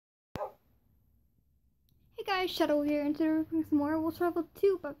Hey guys, Shadow here, and today we're doing some more Wolf Travel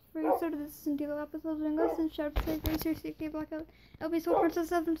 2, but before we started this in the episodes of English and Shadow Seriously Blackout, LB Soul Princess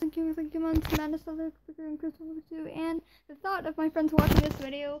 7, and Kings and Humans, Madness of the Figure and Crystal 2, and the thought of my friends watching this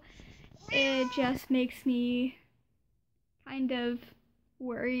video, it just makes me kind of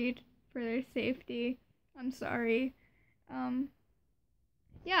worried for their safety. I'm sorry.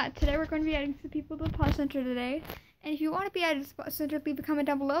 Yeah, today we're going to be adding some people to the Pod Center today, and if you want to be added to the Pod Center, leave a comment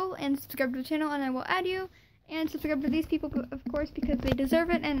down below and subscribe to the channel, and I will add you. And subscribe to these people, of course, because they deserve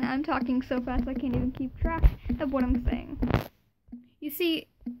it, and I'm talking so fast I can't even keep track of what I'm saying. You see,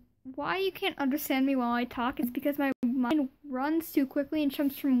 why you can't understand me while I talk is because my mind runs too quickly and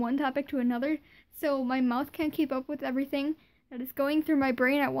jumps from one topic to another, so my mouth can't keep up with everything that is going through my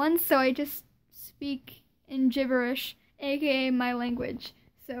brain at once, so I just speak in gibberish, aka my language.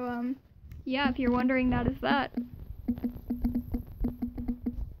 So, yeah, if you're wondering, that is that.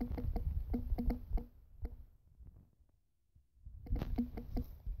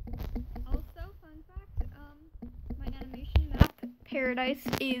 Paradise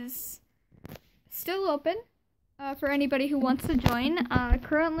is still open for anybody who wants to join.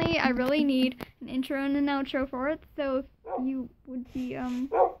 Currently, I really need an intro and an outro for it, so if you would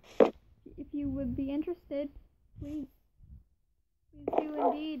be interested, please do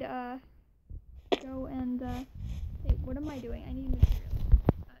indeed go and hey, what am I doing? I need materials.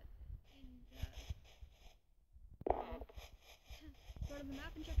 Go to the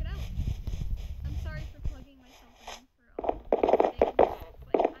map and check it out. I'm sorry for plugging myself in for all of these things.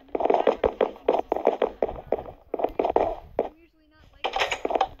 Like, I'm in the I'm usually not like this.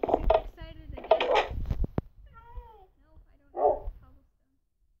 I'm super excited again. No, I don't know. Cobblestone.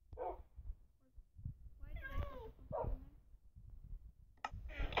 Why did I put the cobblestone in there?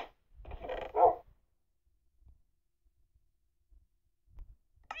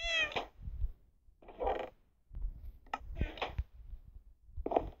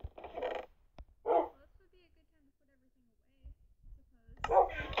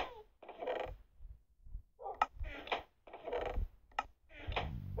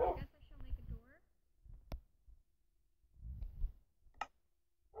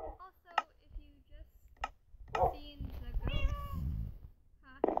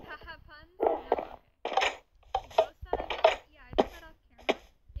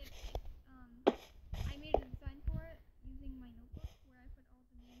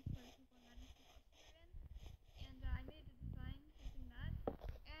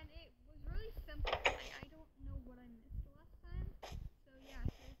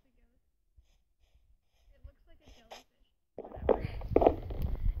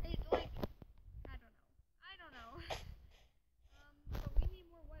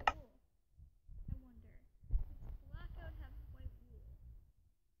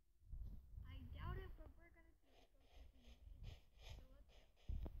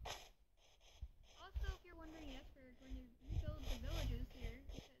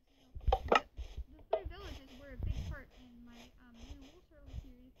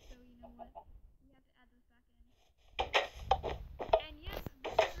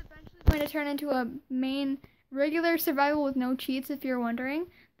 Going to turn into a main regular survival with no cheats, if you're wondering.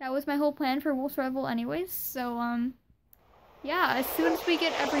 That was my whole plan for Wolf Survival anyways, so yeah, as soon as we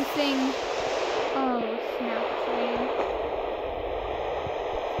get everything, oh snap, it's raining.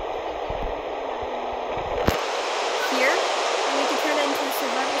 Here, and we can turn it into a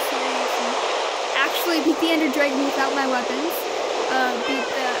survival series and actually beat the Ender Dragon without my weapons, beat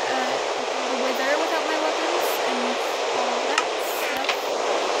the Wither without my weapons, and all of that.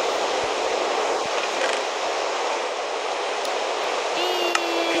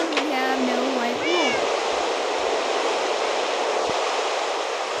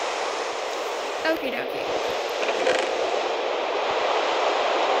 Okie dokie.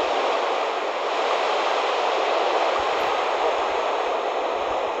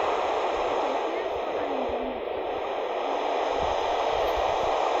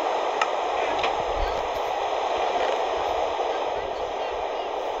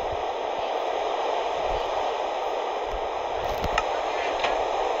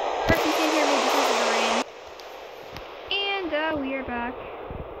 We are back.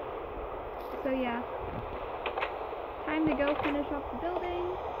 So yeah, time to go finish off the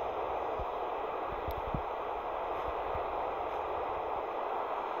building.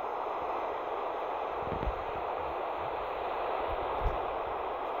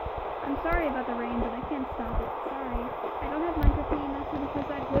 I'm sorry about the rain, but I can't stop it. Sorry. I don't have Minecraft message because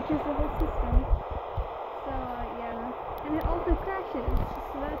that glitches the whole system. So yeah, and it also crashes,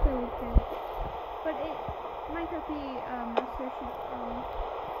 so that's always good. But Minecraft master should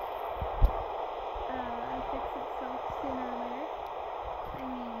fix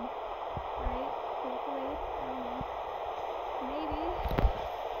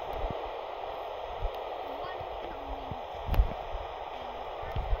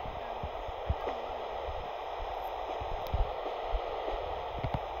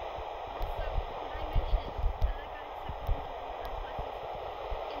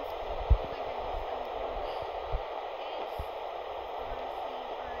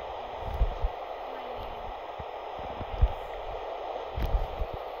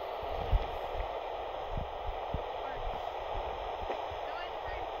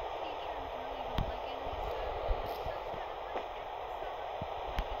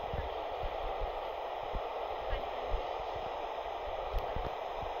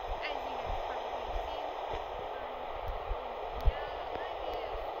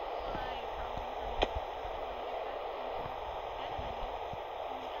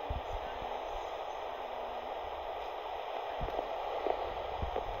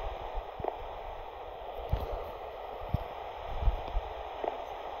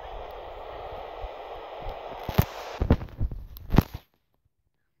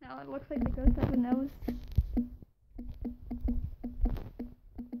it looks like the ghost has a nose.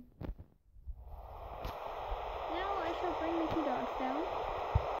 Now I shall bring the 2 dogs down.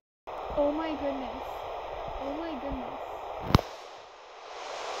 Oh my goodness. Oh my goodness.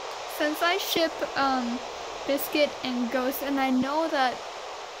 Since I ship Biscuit and Ghost, and I know that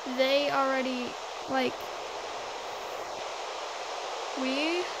they already like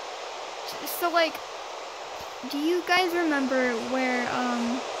do you guys remember where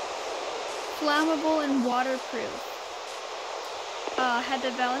Flammable and Waterproof had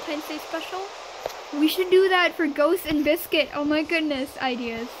the Valentine's Day special? We should do that for Ghost and Biscuit. Oh my goodness,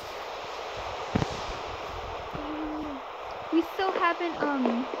 ideas. We still haven't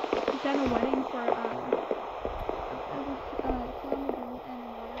done a wedding for Flammable and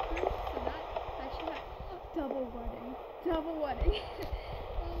Waterproof, so that should have double wedding. Double wedding.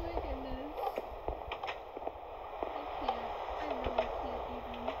 Oh my goodness. I really can't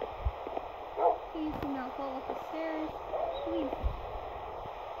even. Please do not fall off the stairs. Please.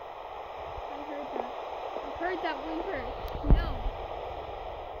 I heard that. I heard that whimper. No.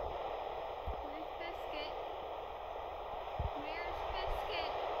 Where's Biscuit? Where's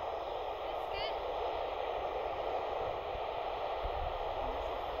Biscuit? Biscuit?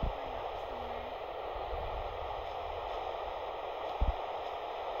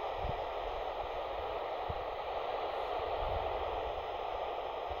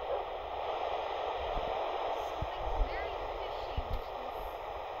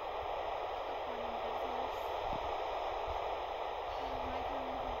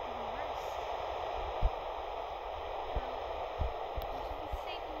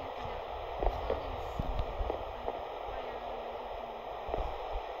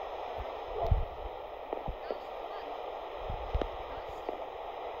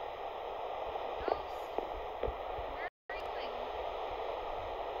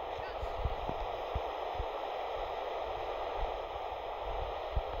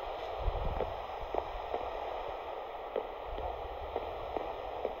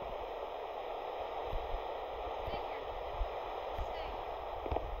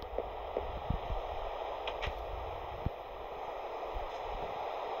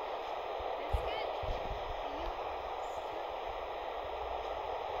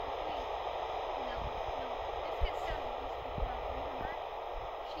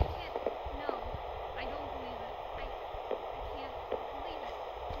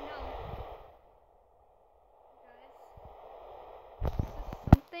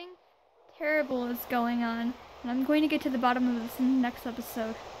 Terrible is going on, and I'm going to get to the bottom of this in the next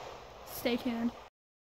episode. Stay tuned.